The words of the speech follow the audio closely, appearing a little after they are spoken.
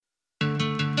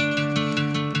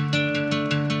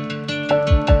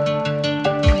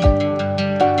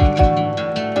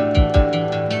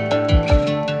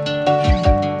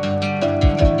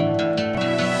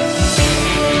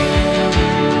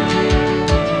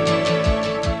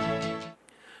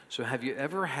So have you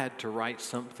ever had to write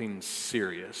something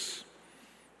serious?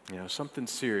 Something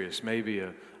serious, maybe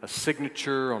a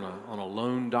signature on a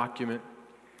loan document,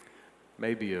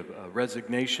 maybe a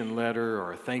resignation letter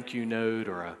or a thank you note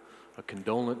or a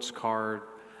condolence card,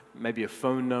 maybe a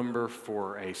phone number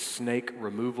for a snake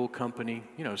removal company,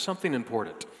 something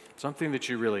important, something that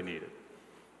you really needed.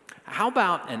 How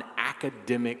about an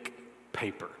academic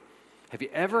paper? Have you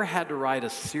ever had to write a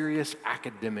serious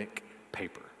academic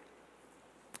paper?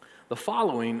 The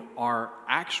following are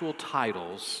actual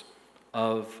titles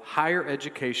of higher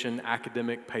education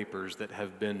academic papers that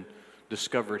have been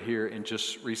discovered here in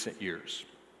just recent years.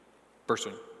 First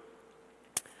one,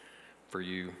 for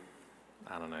you,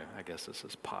 I don't know, I guess this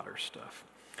is Potter stuff.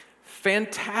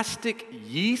 Fantastic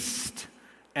Yeast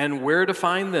and Where to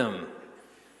Find Them.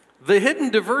 The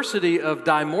Hidden Diversity of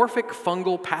Dimorphic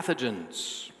Fungal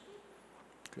Pathogens.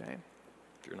 Okay,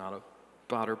 if you're not a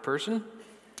Potter person.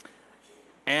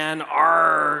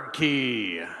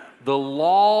 Anarchy, the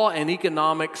law and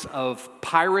economics of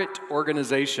pirate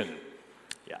organization.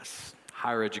 Yes,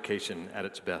 higher education at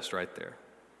its best right there.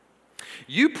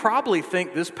 You probably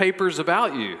think this paper's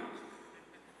about you.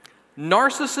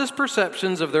 Narcissist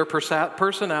perceptions of their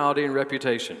personality and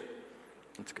reputation.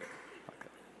 That's good. Okay.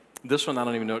 This one I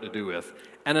don't even know what to do with.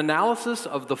 An analysis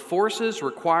of the forces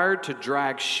required to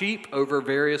drag sheep over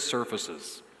various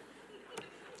surfaces.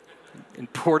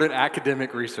 Important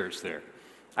academic research there.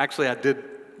 Actually, I did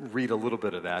read a little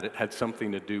bit of that. It had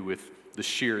something to do with the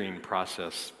shearing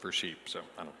process for sheep, so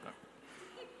I don't know.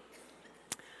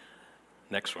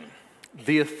 Next one.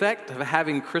 The effect of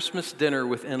having Christmas dinner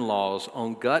with in-laws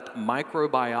on gut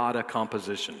microbiota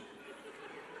composition.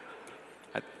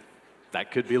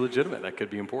 That could be legitimate. That could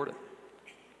be important.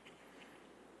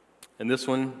 And this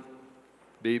one,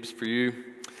 Beebs, for you.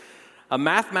 A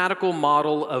mathematical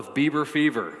model of Bieber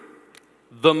fever.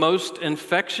 The most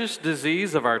infectious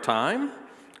disease of our time?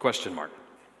 Question mark.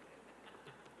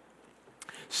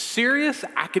 Serious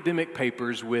academic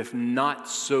papers with not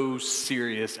so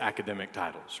serious academic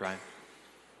titles, right?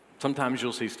 Sometimes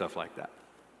you'll see stuff like that.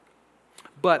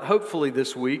 But hopefully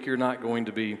this week you're not going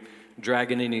to be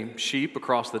dragging any sheep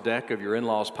across the deck of your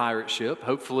in-laws' pirate ship.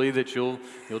 Hopefully that you'll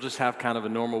just have kind of a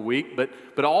normal week.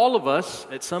 But all of us,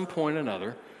 at some point or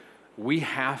another, we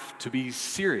have to be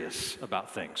serious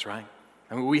about things, right?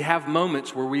 I mean, we have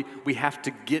moments where we have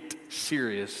to get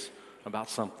serious about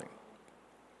something.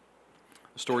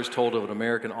 The story's told of an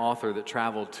American author that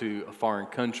traveled to a foreign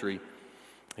country.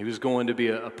 He was going to be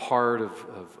a part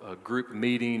of a group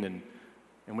meeting, and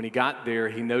when he got there,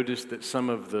 he noticed that some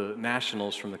of the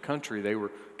nationals from the country, they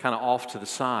were kind of off to the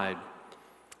side,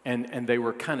 and they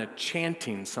were kind of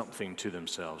chanting something to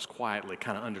themselves quietly,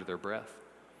 kind of under their breath.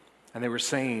 And they were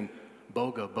saying,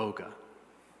 "Boga, boga."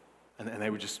 And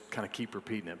they would just kind of keep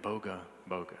repeating it, "Boga,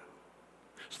 boga."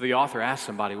 So the author asked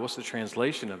somebody, "What's the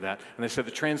translation of that?" And they said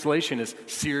the translation is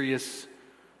serious,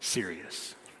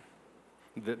 serious.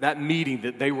 That meeting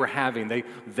that they were having,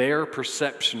 their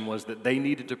perception was that they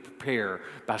needed to prepare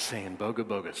by saying, "Boga,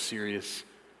 boga, serious,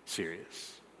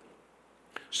 serious."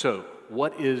 So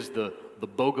what is the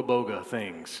boga, boga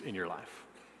things in your life?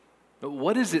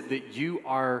 What is it that you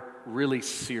are really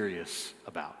serious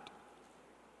about?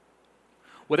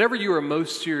 Whatever you are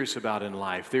most serious about in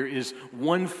life, there is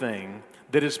one thing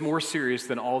that is more serious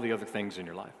than all the other things in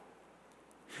your life.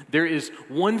 There is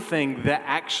one thing that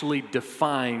actually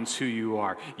defines who you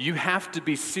are. You have to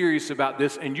be serious about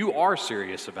this, and you are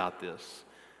serious about this.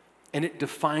 And it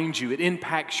defines you. It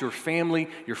impacts your family,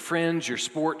 your friends, your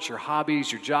sports, your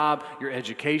hobbies, your job, your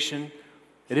education.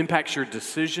 It impacts your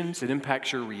decisions. It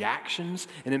impacts your reactions.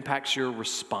 It impacts your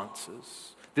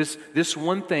responses. This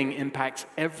one thing impacts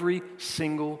every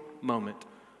single moment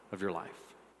of your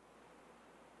life.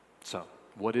 So,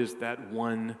 what is that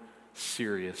one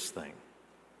serious thing?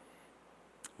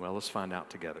 Well, let's find out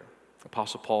together.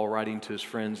 Apostle Paul, writing to his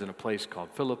friends in a place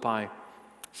called Philippi,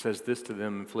 says this to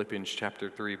them in Philippians chapter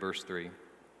 3, verse 3.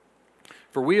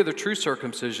 For we are the true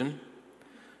circumcision,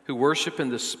 who worship in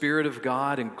the Spirit of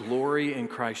God and glory in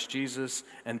Christ Jesus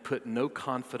and put no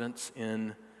confidence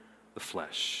in the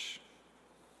flesh.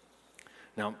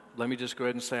 Now, let me just go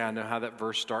ahead and say I know how that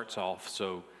verse starts off,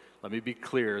 so let me be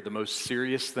clear. The most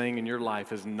serious thing in your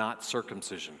life is not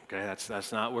circumcision, okay?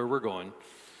 That's not where we're going.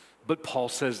 But Paul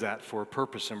says that for a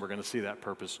purpose, and we're going to see that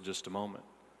purpose in just a moment.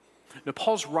 Now,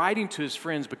 Paul's writing to his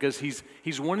friends because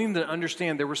he's wanting them to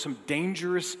understand there were some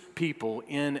dangerous people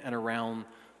in and around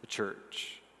the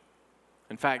church.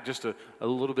 In fact, just a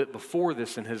little bit before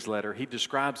this in his letter, he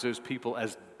describes those people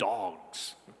as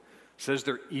dogs. He says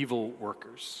they're evil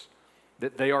workers,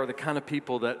 that they are the kind of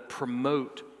people that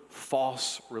promote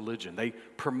false religion. They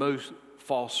promote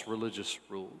false religious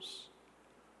rules.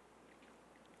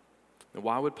 Now,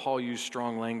 why would Paul use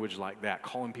strong language like that,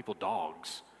 calling people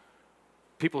dogs?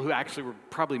 People who actually were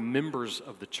probably members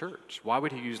of the church. Why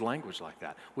would he use language like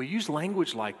that? Well, he used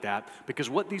language like that because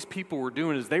what these people were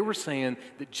doing is they were saying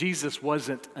that Jesus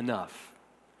wasn't enough,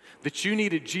 that you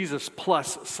needed Jesus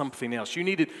plus something else. You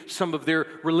needed some of their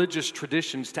religious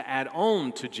traditions to add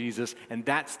on to Jesus, and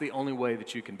that's the only way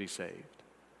that you can be saved.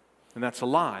 And that's a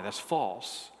lie. That's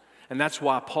false. And that's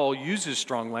why Paul uses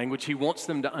strong language. He wants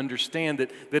them to understand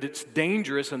that it's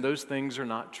dangerous and those things are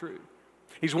not true.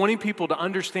 He's wanting people to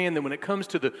understand that when it comes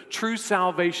to the true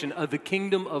salvation of the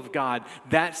kingdom of God,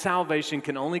 that salvation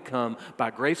can only come by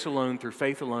grace alone, through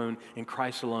faith alone, in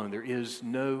Christ alone. There is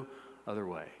no other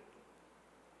way.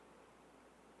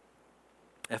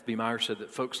 F.B. Meyer said that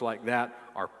folks like that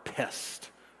are pests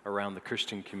around the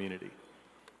Christian community.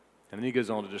 And then he goes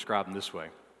on to describe them this way: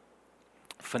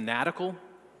 fanatical,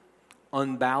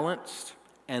 unbalanced,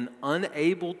 and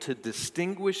unable to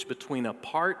distinguish between a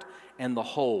part and the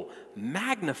whole,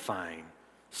 magnifying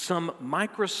some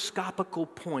microscopical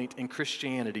point in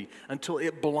Christianity until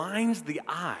it blinds the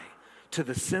eye to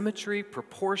the symmetry,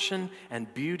 proportion,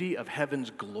 and beauty of heaven's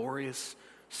glorious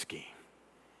scheme.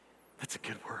 That's a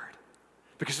good word.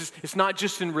 Because it's not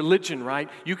just in religion, right?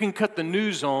 You can cut the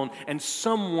news on and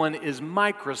someone is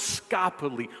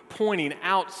microscopically pointing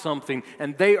out something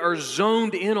and they are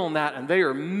zoned in on that and they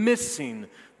are missing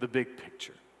the big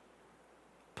picture.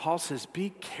 Paul says,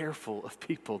 be careful of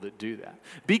people that do that.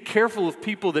 Be careful of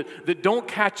people that don't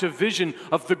catch a vision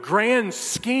of the grand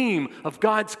scheme of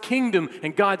God's kingdom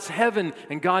and God's heaven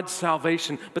and God's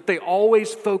salvation, but they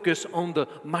always focus on the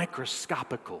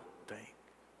microscopical thing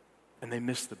and they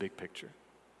miss the big picture.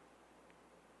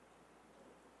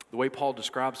 The way Paul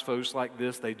describes folks like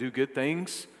this, they do good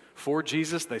things for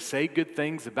Jesus. They say good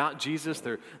things about Jesus.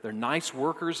 They're nice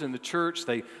workers in the church.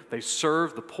 They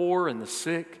serve the poor and the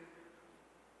sick.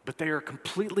 But they are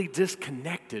completely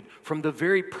disconnected from the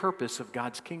very purpose of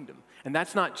God's kingdom. And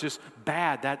that's not just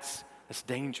bad, that's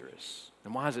dangerous.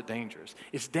 And why is it dangerous?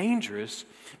 It's dangerous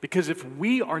because if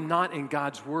we are not in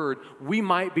God's word, we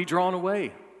might be drawn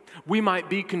away. We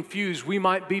might be confused. We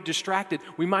might be distracted.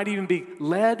 We might even be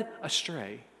led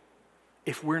astray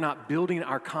if we're not building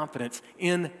our confidence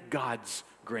in God's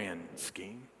grand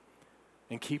scheme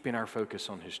and keeping our focus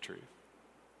on His truth.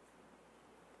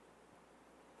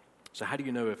 So how do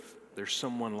you know if there's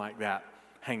someone like that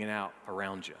hanging out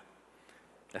around you?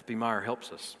 F.B. Meyer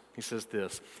helps us. He says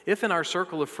this: if in our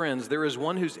circle of friends there is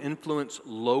one whose influence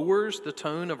lowers the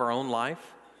tone of our own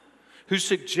life, who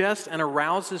suggests and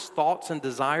arouses thoughts and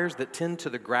desires that tend to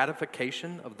the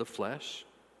gratification of the flesh,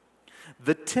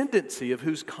 the tendency of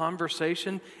whose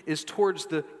conversation is towards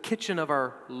the kitchen of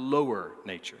our lower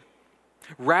nature,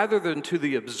 rather than to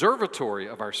the observatory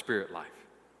of our spirit life,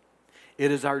 it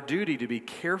is our duty to be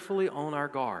carefully on our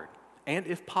guard and,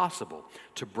 if possible,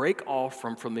 to break off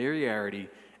from familiarity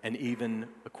and even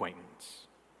acquaintance.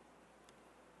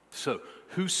 So,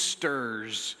 who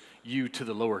stirs you to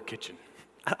the lower kitchen?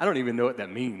 I don't even know what that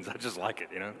means. I just like it,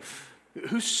 you know.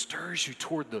 Who stirs you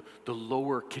toward the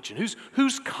lower kitchen?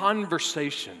 Whose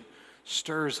conversation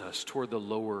stirs us toward the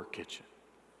lower kitchen?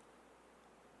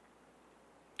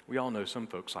 We all know some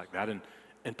folks like that,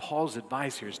 and Paul's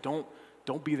advice here is don't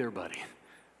be their buddy.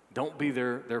 Don't be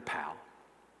their pal.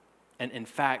 And in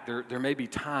fact, there may be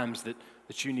times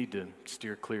that you need to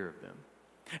steer clear of them.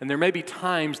 And there may be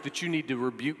times that you need to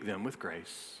rebuke them with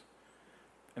grace.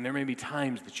 And there may be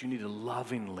times that you need to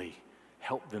lovingly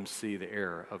help them see the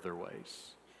error of their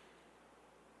ways.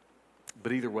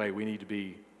 But either way, we need to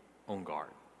be on guard.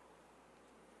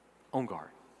 On guard.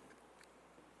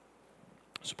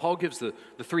 So Paul gives the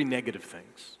three negative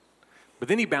things. But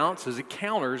then he balances, he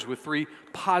counters with three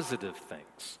positive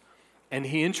things. And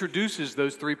he introduces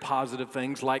those three positive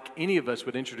things like any of us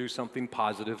would introduce something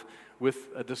positive with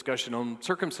a discussion on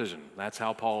circumcision. That's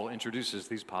how Paul introduces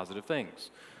these positive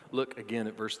things. Look again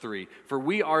at verse 3. For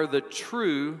we are the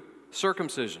true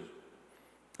circumcision.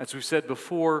 As we've said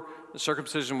before, the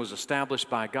circumcision was established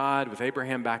by God with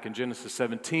Abraham back in Genesis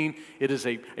 17. It is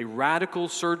a radical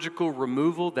surgical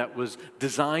removal that was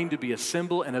designed to be a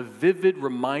symbol and a vivid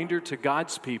reminder to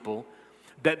God's people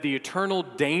that the eternal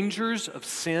dangers of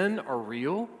sin are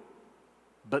real,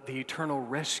 but the eternal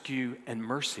rescue and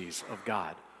mercies of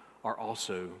God are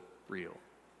also real.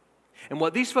 And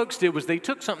what these folks did was they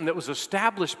took something that was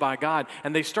established by God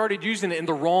and they started using it in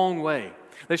the wrong way.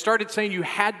 They started saying you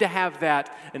had to have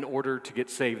that in order to get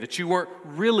saved, that you weren't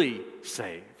really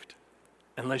saved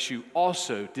unless you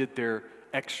also did their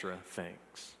extra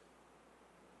things.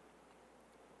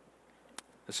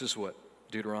 This is what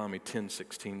Deuteronomy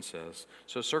 10:16 says,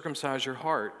 "So circumcise your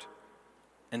heart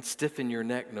and stiffen your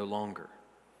neck no longer."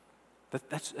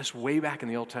 That's way back in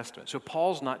the Old Testament. So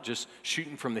Paul's not just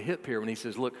shooting from the hip here when he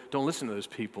says, look, don't listen to those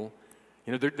people.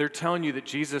 You know, they're telling you that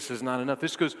Jesus is not enough.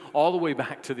 This goes all the way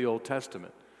back to the Old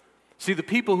Testament. See, the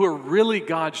people who are really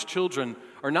God's children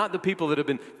are not the people that have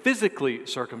been physically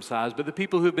circumcised, but the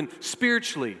people who have been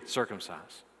spiritually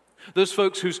circumcised. Those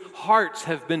folks whose hearts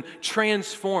have been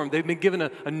transformed. They've been given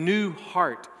a new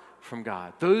heart from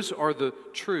God. Those are the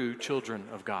true children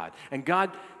of God. And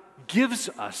God gives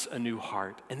us a new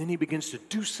heart, and then he begins to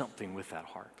do something with that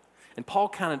heart. And Paul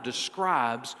kind of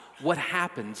describes what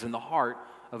happens in the heart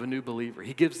of a new believer.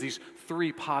 He gives these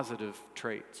three positive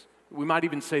traits. We might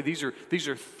even say these are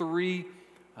three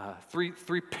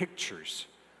pictures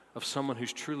of someone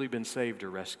who's truly been saved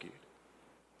or rescued.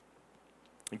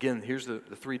 Again, here's the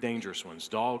three dangerous ones: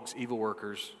 dogs, evil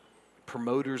workers,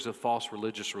 promoters of false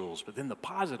religious rules. But then the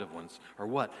positive ones are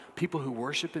what? People who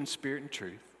worship in spirit and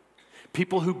truth,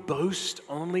 people who boast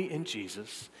only in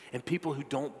Jesus, and people who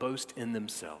don't boast in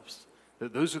themselves.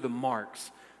 Those are the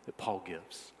marks that Paul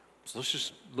gives. So let's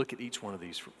just look at each one of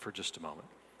these for just a moment.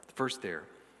 First there,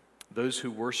 those who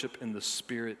worship in the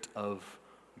Spirit of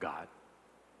God.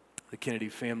 The Kennedy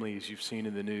family, as you've seen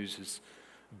in the news, has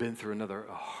been through another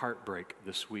heartbreak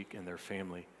this week in their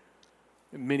family.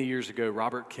 Many years ago,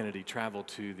 Robert Kennedy traveled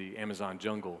to the Amazon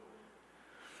jungle,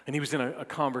 and he was in a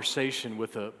conversation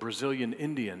with a Brazilian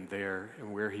Indian there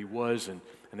and where he was, and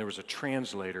there was a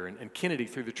translator. And Kennedy,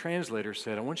 through the translator,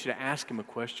 said, I want you to ask him a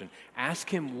question. Ask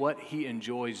him what he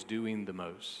enjoys doing the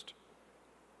most.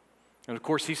 And of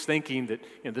course, he's thinking that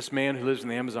this man who lives in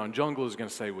the Amazon jungle is going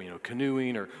to say, well,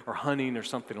 canoeing or hunting or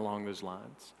something along those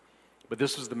lines. But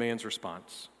this was the man's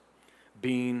response: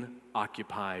 being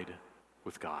occupied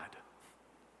with God.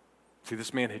 See,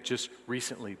 this man had just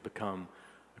recently become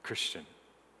a Christian.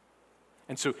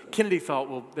 And so Kennedy thought,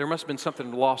 well, there must have been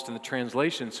something lost in the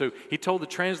translation. So he told the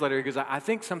translator, he goes, I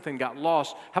think something got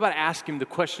lost. How about ask him the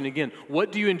question again?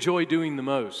 What do you enjoy doing the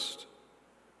most?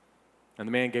 And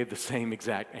the man gave the same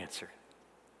exact answer: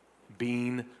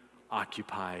 being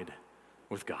occupied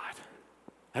with God.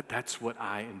 That's what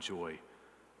I enjoy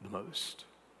the most.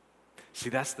 See,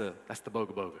 that's the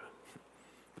boga boga.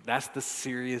 That's the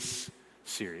serious.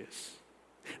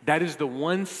 That is the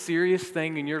one serious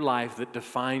thing in your life that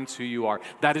defines who you are.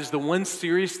 That is the one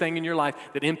serious thing in your life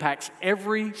that impacts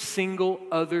every single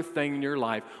other thing in your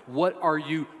life. What are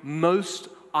you most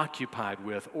occupied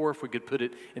with? Or if we could put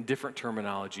it in different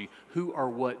terminology, who or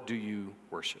what do you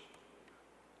worship?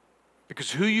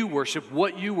 Because who you worship,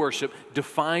 what you worship,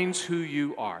 defines who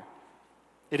you are.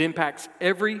 It impacts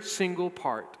every single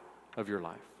part of your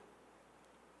life.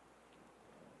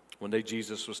 One day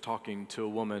Jesus was talking to a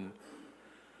woman.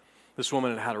 This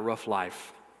woman had had a rough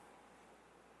life.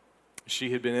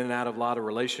 She had been in and out of a lot of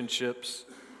relationships.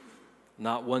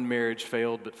 Not one marriage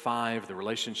failed, but 5. The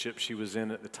relationship she was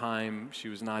in at the time, she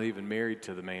was not even married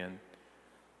to the man.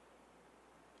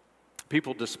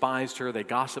 People despised her. They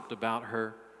gossiped about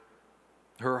her.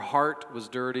 Her heart was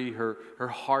dirty. Her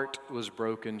heart was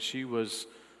broken. She was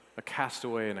a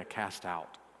castaway and a cast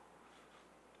out.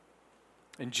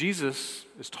 And Jesus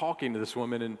is talking to this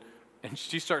woman, and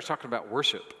she starts talking about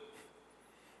worship.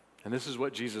 And this is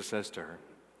what Jesus says to her.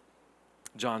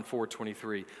 John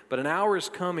 4:23. But an hour is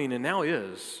coming, and now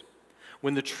is,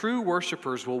 when the true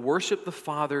worshipers will worship the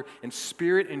Father in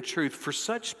spirit and truth. For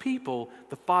such people,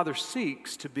 the Father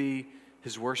seeks to be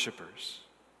his worshipers.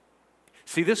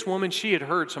 See, this woman, she had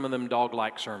heard some of them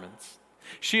dog-like sermons.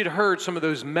 She had heard some of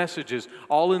those messages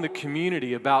all in the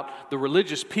community about the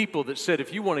religious people that said,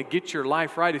 if you want to get your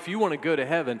life right, if you want to go to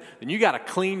heaven, then you got to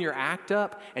clean your act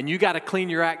up, and you got to clean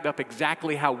your act up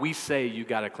exactly how we say you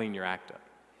got to clean your act up.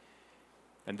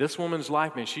 And this woman's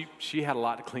life, man, she had a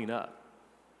lot to clean up.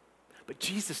 But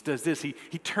Jesus does this. He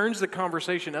turns the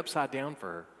conversation upside down for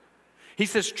her. He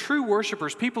says true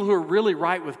worshipers, people who are really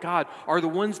right with God, are the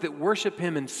ones that worship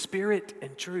him in spirit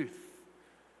and truth.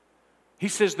 He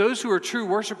says those who are true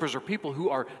worshipers are people who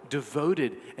are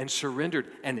devoted and surrendered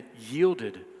and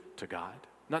yielded to God.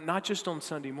 Not just on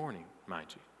Sunday morning, mind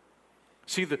you.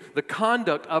 See, the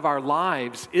conduct of our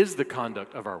lives is the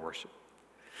conduct of our worship.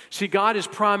 See, God is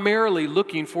primarily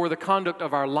looking for the conduct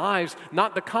of our lives,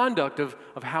 not the conduct of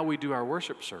how we do our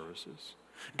worship services.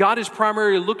 God is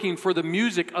primarily looking for the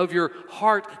music of your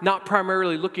heart, not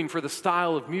primarily looking for the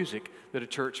style of music that a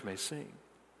church may sing.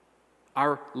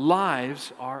 Our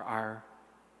lives are our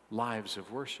lives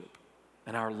of worship,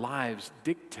 and our lives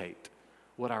dictate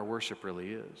what our worship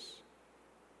really is.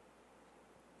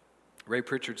 Ray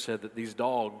Pritchard said that these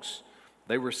dogs,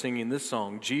 they were singing this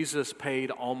song, Jesus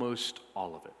paid almost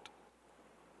all of it.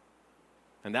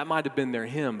 And that might have been their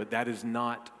hymn, but that is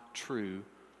not true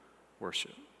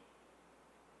worship.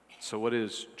 So what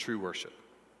is true worship?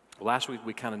 Well, last week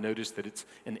we kind of noticed that it's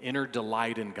an inner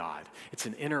delight in God. It's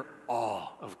an inner awe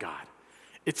of God.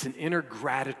 It's an inner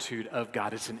gratitude of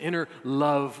God. It's an inner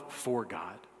love for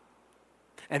God.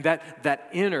 And that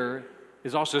inner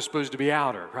is also supposed to be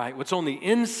outer, right? What's on the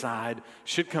inside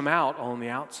should come out on the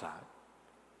outside.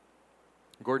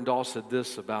 Gordon Dahl said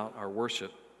this about our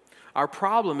worship. Our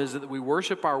problem is that we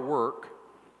worship our work,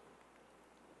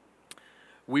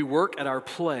 we work at our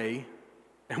play,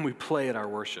 and we play at our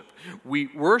worship. We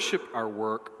worship our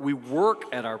work, we work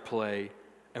at our play,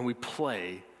 and we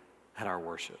play at our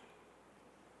worship.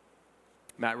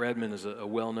 Matt Redman is a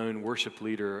well-known worship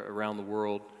leader around the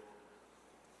world.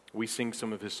 We sing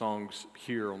some of his songs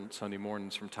here on Sunday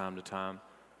mornings from time to time.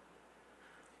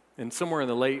 And somewhere in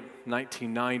the late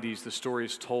 1990s, the story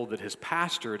is told that his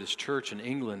pastor at his church in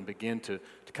England began to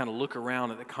kind of look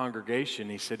around at the congregation.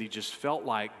 He said he just felt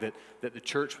like that the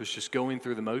church was just going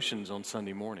through the motions on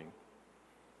Sunday morning.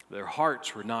 Their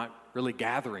hearts were not really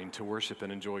gathering to worship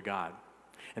and enjoy God.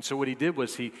 And so what he did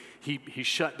was he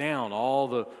shut down all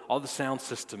the sound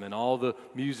system and all the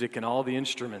music and all the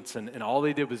instruments, and all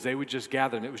they did was they would just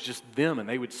gather, and it was just them, and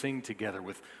they would sing together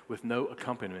with no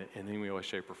accompaniment in any way,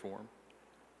 shape, or form.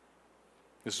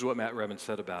 This is what Matt Redman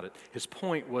said about it. His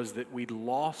point was that we'd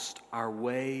lost our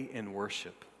way in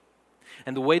worship.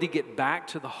 And the way to get back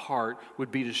to the heart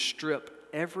would be to strip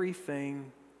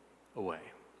everything away.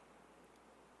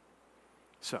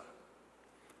 So,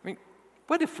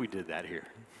 what if we did that here?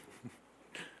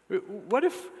 What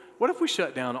if we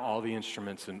shut down all the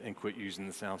instruments and quit using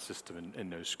the sound system and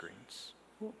no screens?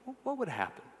 What would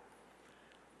happen?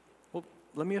 Well,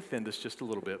 let me offend us just a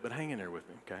little bit, but hang in there with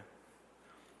me, okay?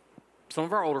 Some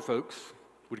of our older folks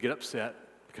would get upset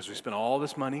because we spent all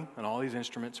this money on all these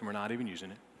instruments and we're not even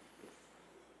using it.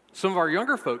 Some of our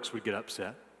younger folks would get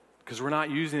upset because we're not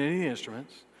using any of the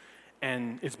instruments.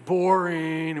 And it's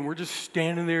boring, and we're just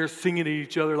standing there singing to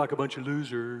each other like a bunch of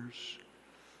losers.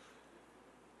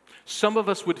 Some of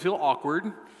us would feel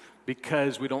awkward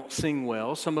because we don't sing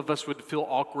well. Some of us would feel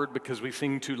awkward because we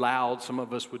sing too loud. Some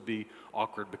of us would be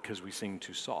awkward because we sing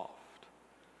too soft.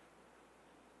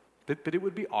 But it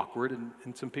would be awkward,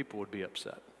 and some people would be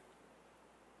upset.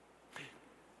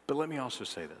 But let me also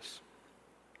say this.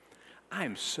 I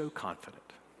am so confident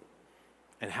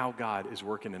in how God is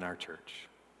working in our church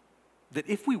that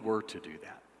if we were to do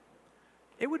that,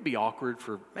 it would be awkward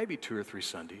for maybe 2 or 3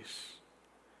 Sundays.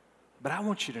 But I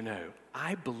want you to know,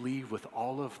 I believe with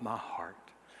all of my heart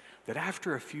that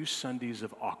after a few Sundays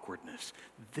of awkwardness,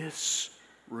 this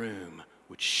room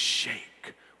would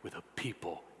shake with a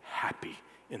people happy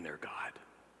in their God.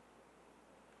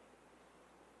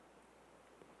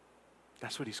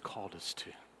 That's what he's called us to.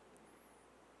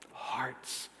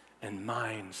 Hearts and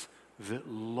minds that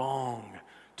long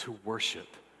to worship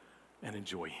and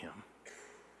enjoy him.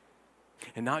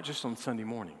 And not just on Sunday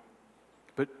morning,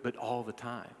 but all the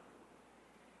time.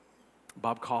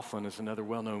 Bob Kauflin is another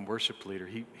well-known worship leader.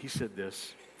 He said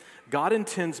this: God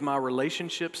intends my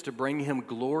relationships to bring him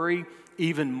glory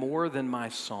even more than my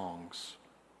songs.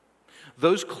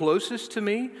 Those closest to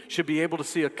me should be able to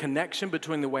see a connection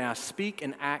between the way I speak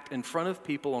and act in front of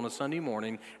people on a Sunday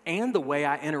morning and the way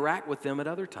I interact with them at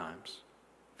other times.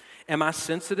 Am I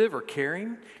sensitive or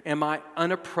caring? Am I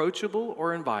unapproachable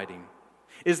or inviting?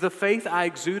 Is the faith I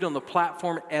exude on the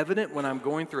platform evident when I'm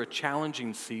going through a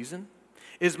challenging season?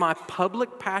 Is my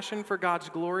public passion for God's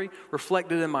glory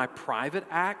reflected in my private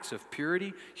acts of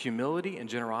purity, humility, and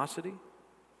generosity?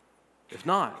 If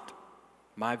not,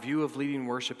 my view of leading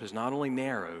worship is not only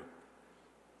narrow,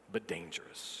 but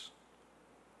dangerous.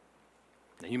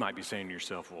 Now, you might be saying to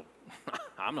yourself, well,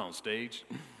 I'm not on stage.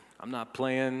 I'm not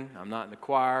playing. I'm not in the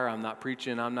choir. I'm not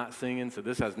preaching. I'm not singing, so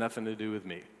this has nothing to do with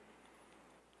me.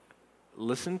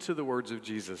 Listen to the words of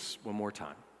Jesus one more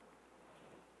time.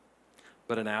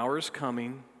 But an hour is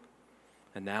coming,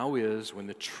 and now is, when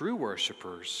the true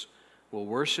worshipers will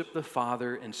worship the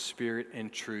Father in spirit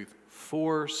and truth.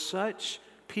 For such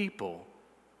people,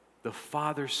 the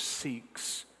Father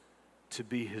seeks to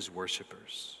be his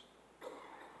worshipers.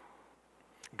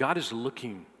 God is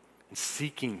looking and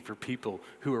seeking for people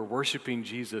who are worshiping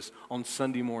Jesus on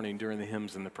Sunday morning during the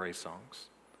hymns and the praise songs.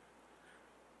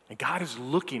 And God is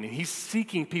looking and he's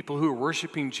seeking people who are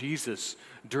worshiping Jesus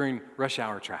during rush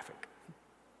hour traffic.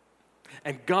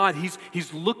 And God,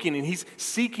 he's looking and he's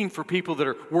seeking for people that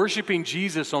are worshiping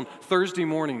Jesus on Thursday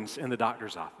mornings in the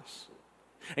doctor's office.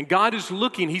 And God is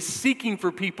looking, he's seeking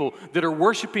for people that are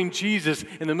worshiping Jesus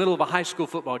in the middle of a high school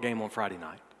football game on Friday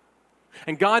night.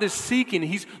 And God is seeking,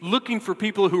 He's looking for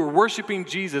people who are worshiping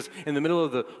Jesus in the middle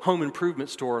of the home improvement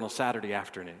store on a Saturday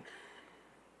afternoon.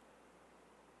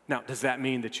 Now, does that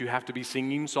mean that you have to be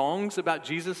singing songs about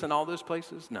Jesus in all those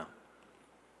places? No.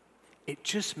 It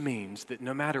just means that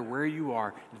no matter where you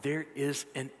are, there is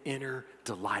an inner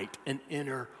delight, an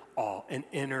inner awe, an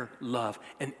inner love,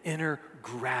 an inner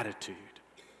gratitude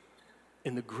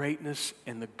in the greatness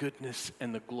and the goodness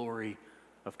and the glory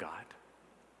of God.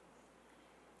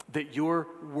 That your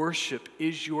worship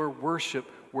is your worship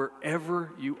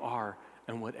wherever you are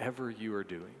and whatever you are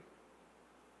doing.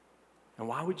 And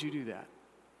why would you do that?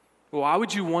 Well, why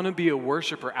would you want to be a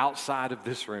worshiper outside of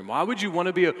this room? Why would you want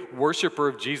to be a worshiper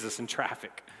of Jesus in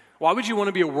traffic? Why would you want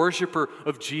to be a worshiper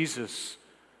of Jesus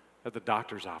at the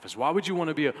doctor's office? Why would you want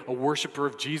to be a worshiper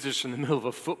of Jesus in the middle of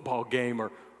a football game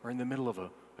or in the middle of a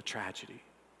tragedy?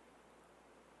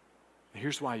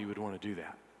 Here's why you would want to do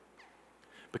that.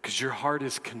 Because your heart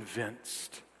is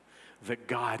convinced that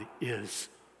God is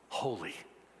holy,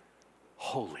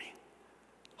 holy,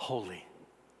 holy.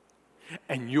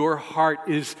 And your heart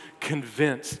is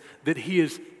convinced that He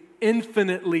is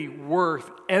infinitely worth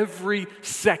every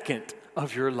second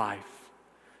of your life.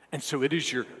 And so it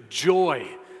is your joy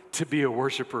to be a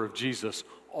worshiper of Jesus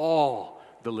all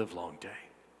the livelong day.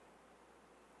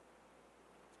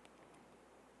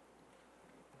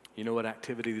 You know what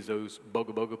activities those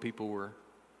Boga Boga people were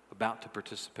about to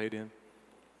participate in?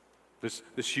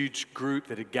 This huge group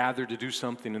that had gathered to do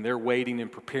something, and they're waiting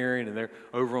and preparing, and they're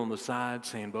over on the side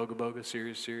saying, Boga Boga,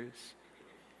 serious, serious.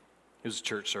 It was a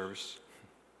church service.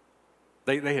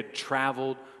 They had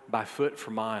traveled by foot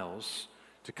for miles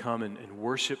to come and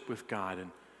worship with God,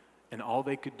 and all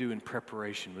they could do in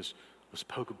preparation was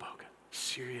Boga Boga,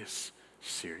 serious,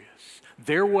 serious.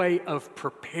 Their way of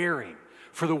preparing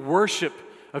for the worship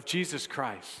of Jesus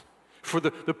Christ, for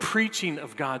the preaching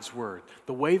of God's word,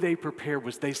 the way they prepared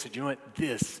was they said, you know what,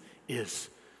 this is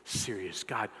serious.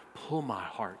 God, pull my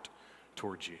heart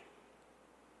towards you.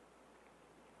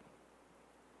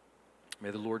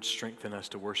 May the Lord strengthen us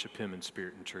to worship Him in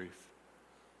spirit and truth.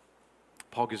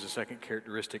 Paul gives a second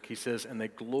characteristic. He says, and they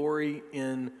glory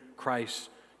in Christ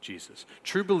Jesus.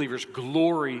 True believers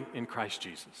glory in Christ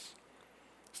Jesus.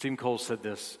 Stephen Cole said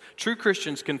this, true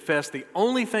Christians confess the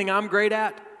only thing I'm great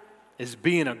at is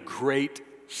being a great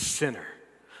sinner.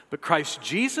 But Christ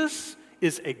Jesus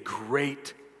is a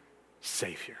great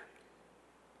Savior.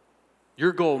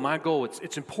 Your goal, my goal,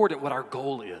 it's important what our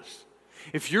goal is.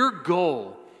 If your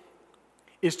goal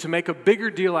is to make a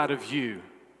bigger deal out of you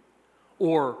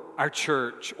or our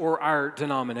church or our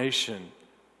denomination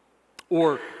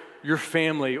or your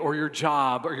family or your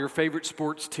job or your favorite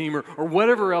sports team or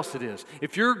whatever else it is,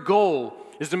 if your goal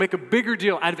is to make a bigger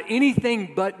deal out of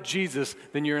anything but Jesus,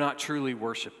 then you're not truly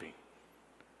worshiping.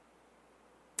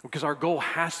 Because our goal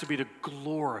has to be to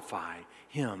glorify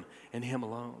Him and Him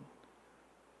alone.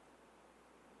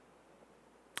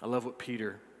 I love what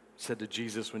Peter said to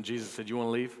Jesus when Jesus said, you want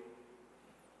to leave?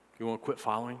 You want to quit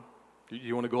following?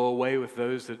 You want to go away with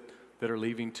those that are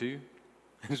leaving too?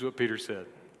 This is what Peter said.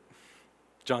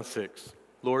 John 6,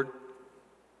 Lord,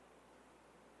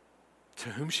 to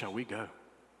whom shall we go?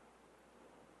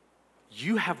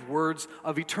 You have words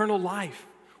of eternal life.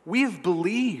 We have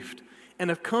believed and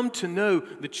have come to know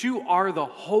that you are the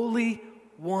Holy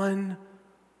One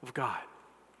of God.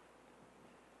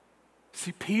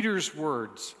 See, Peter's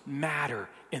words matter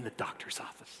in the doctor's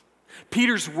office.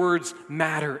 Peter's words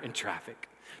matter in traffic.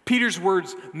 Peter's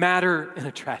words matter in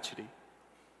a tragedy.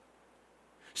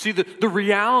 See, the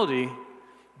reality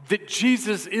that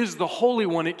Jesus is the Holy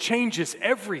One, it changes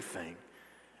everything,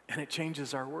 and it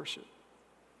changes our worship.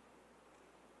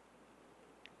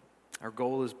 Our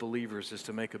goal as believers is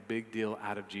to make a big deal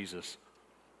out of Jesus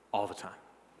all the time.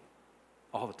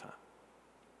 All the time.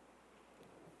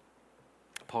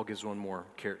 Paul gives one more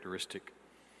characteristic.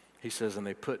 He says, and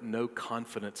they put no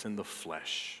confidence in the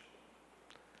flesh.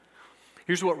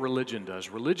 Here's what religion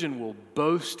does. Religion will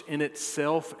boast in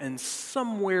itself and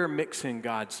somewhere mix in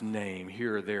God's name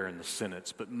here or there in the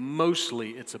sentence, but mostly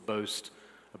it's a boast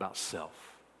about self.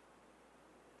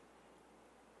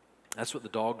 That's what the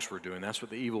dogs were doing. That's what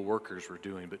the evil workers were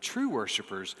doing. But true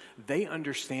worshipers, they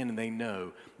understand and they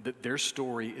know that their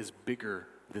story is bigger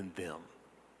than them.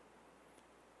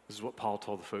 This is what Paul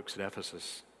told the folks at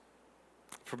Ephesus.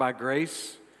 For by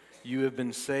grace you have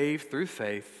been saved through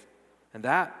faith, and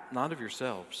that not of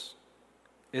yourselves.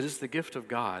 It is the gift of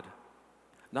God,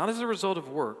 not as a result of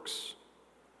works,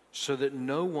 so that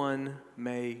no one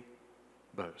may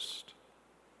boast.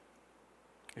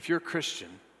 If you're a Christian,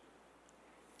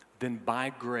 then by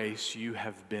grace you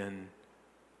have been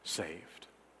saved.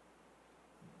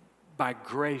 By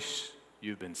grace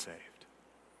you've been saved.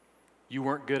 You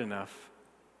weren't good enough.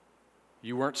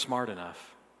 You weren't smart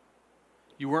enough.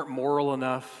 You weren't moral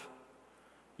enough.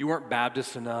 You weren't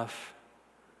Baptist enough.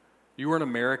 You weren't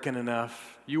American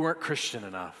enough. You weren't Christian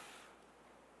enough.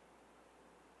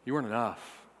 You weren't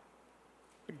enough.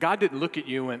 God didn't look at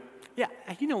you and went, yeah,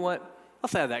 you know what?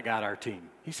 Let's add that guy to our team.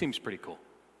 He seems pretty cool.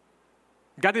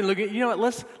 God didn't look at you, know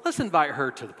what? Let's invite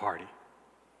her to the party.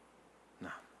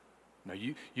 No,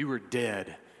 you were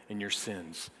dead in your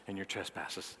sins and your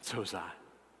trespasses. So was I.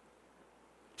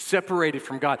 Separated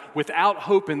from God, without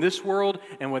hope in this world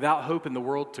and without hope in the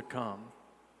world to come.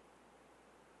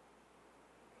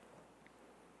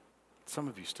 Some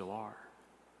of you still are.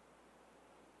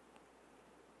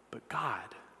 But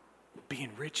God, being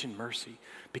rich in mercy,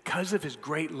 because of his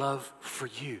great love for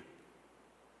you,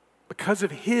 because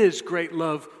of his great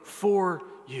love for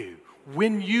you,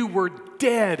 when you were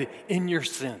dead in your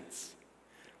sins,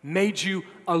 made you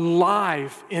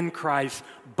alive in Christ.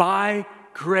 By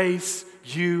grace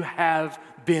you have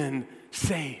been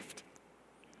saved.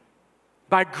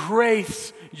 By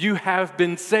grace you have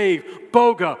been saved.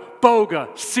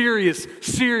 Boga,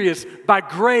 serious. By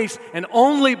grace and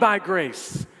only by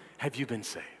grace have you been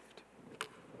saved.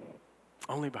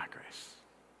 Only by grace.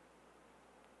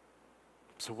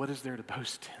 So what is there to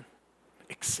boast in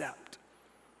except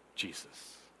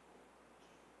Jesus?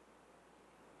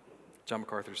 John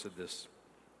MacArthur said this.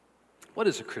 What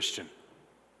is a Christian?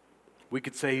 We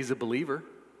could say he's a believer.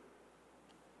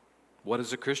 What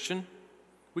is a Christian?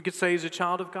 We could say he's a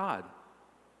child of God.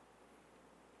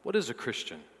 What is a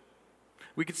Christian?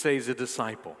 We could say he's a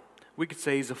disciple. We could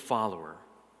say he's a follower.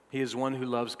 He is one who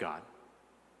loves God.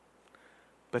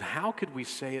 But how could we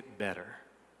say it better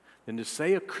than to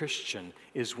say a Christian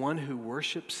is one who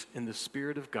worships in the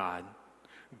Spirit of God,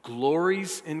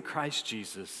 glories in Christ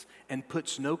Jesus, and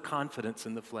puts no confidence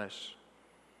in the flesh?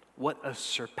 What a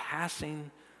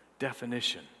surpassing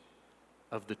definition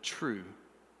of the true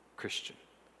Christian.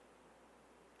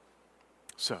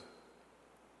 So,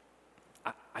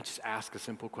 I just ask a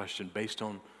simple question based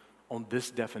on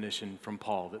this definition from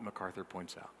Paul that MacArthur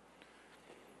points out.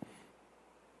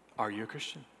 Are you a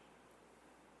Christian?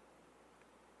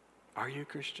 Are you a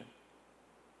Christian?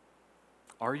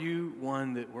 Are you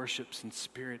one that worships in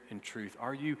spirit and truth?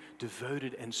 Are you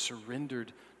devoted and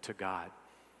surrendered to God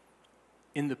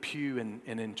in the pew and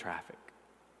in traffic?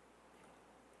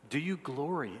 Do you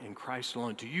glory in Christ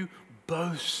alone? Do you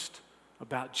boast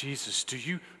about Jesus? Do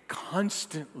you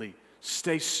constantly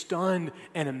stay stunned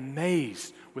and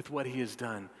amazed with what he has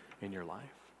done in your life?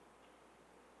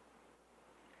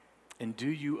 And do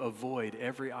you avoid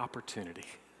every opportunity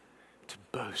to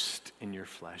boast in your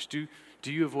flesh? Do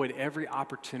you avoid every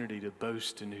opportunity to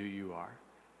boast in who you are?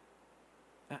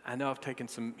 I know I've taken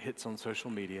some hits on social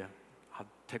media. I'll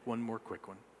take one more quick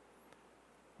one.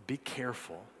 Be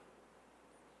careful,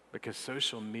 because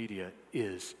social media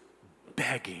is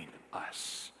begging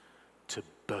us to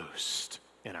boast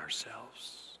in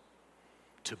ourselves,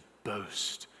 to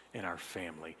boast in our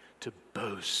family, to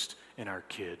boast in our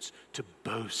kids, to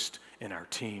boast in our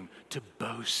team, to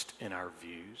boast in our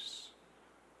views.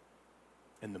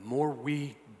 And the more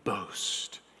we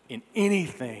boast in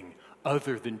anything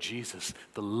other than Jesus,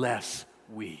 the less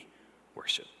we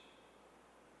worship.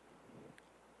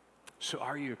 So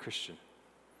are you a Christian?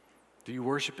 Do you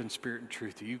worship in spirit and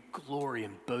truth? Do you glory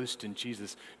and boast in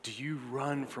Jesus? Do you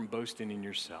run from boasting in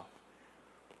yourself?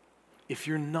 If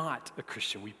you're not a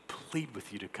Christian, we plead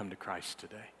with you to come to Christ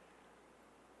today,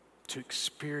 to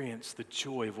experience the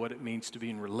joy of what it means to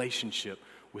be in relationship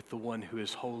with the one who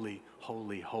is holy,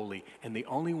 holy, holy, and the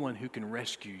only one who can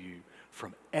rescue you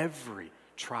from every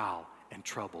trial and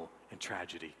trouble and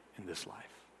tragedy in this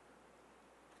life.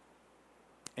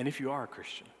 And if you are a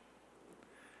Christian,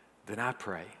 then I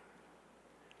pray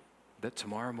that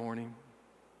tomorrow morning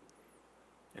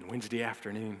and Wednesday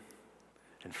afternoon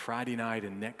and Friday night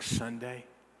and next Sunday,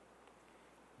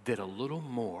 that a little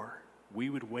more we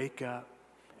would wake up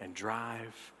and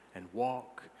drive and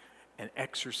walk and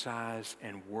exercise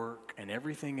and work and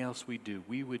everything else we do,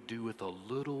 we would do with a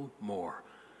little more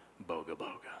boga.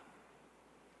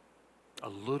 A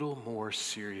little more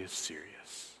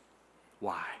serious.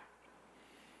 Why?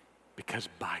 Because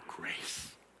by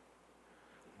grace,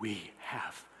 we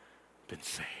have been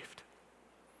saved.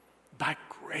 By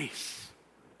grace,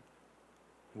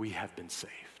 we have been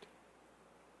saved.